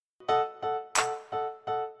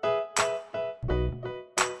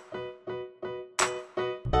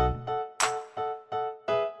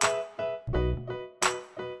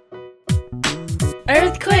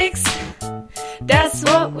Earthquakes, that's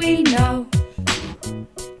what we know.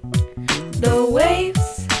 The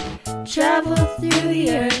waves travel through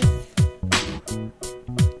the earth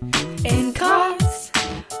and cause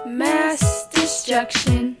mass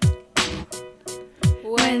destruction.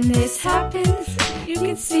 When this happens, you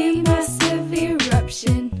can see massive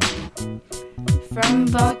eruption from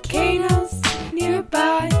volcanoes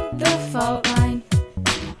nearby the fault line.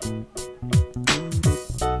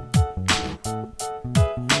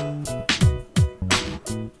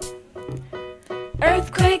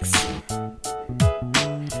 Earthquakes,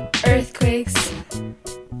 earthquakes,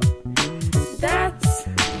 that's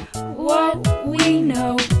what we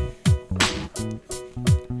know.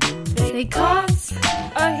 They cause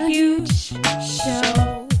a huge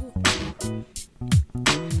show.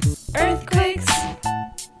 Earthquakes,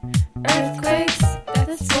 earthquakes,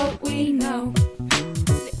 that's what we know.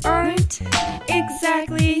 They aren't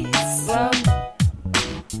exactly slow.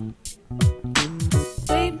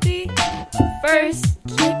 Baby, first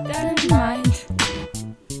keep that in mind.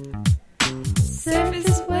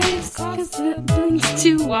 Surface waves cause the booms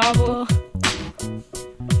to wobble.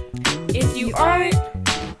 If you aren't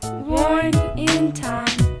warned in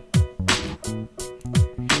time,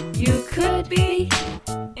 you could be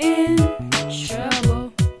in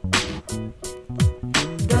trouble.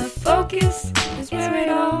 The focus is where it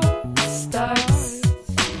all starts.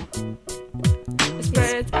 It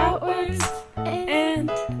spreads outwards and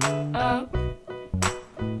up.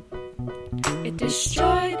 It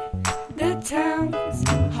destroyed the town's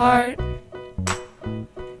heart.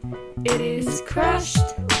 It is crushed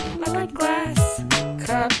like a glass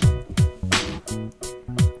cup.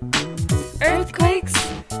 Earthquakes,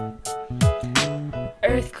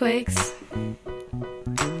 earthquakes,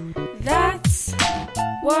 that's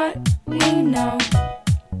what we know.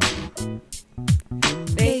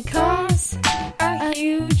 They cause a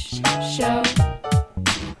huge show.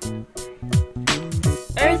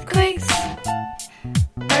 Earthquakes,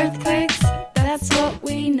 earthquakes, that's what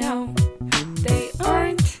we know. They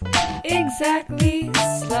aren't exactly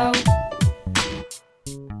slow.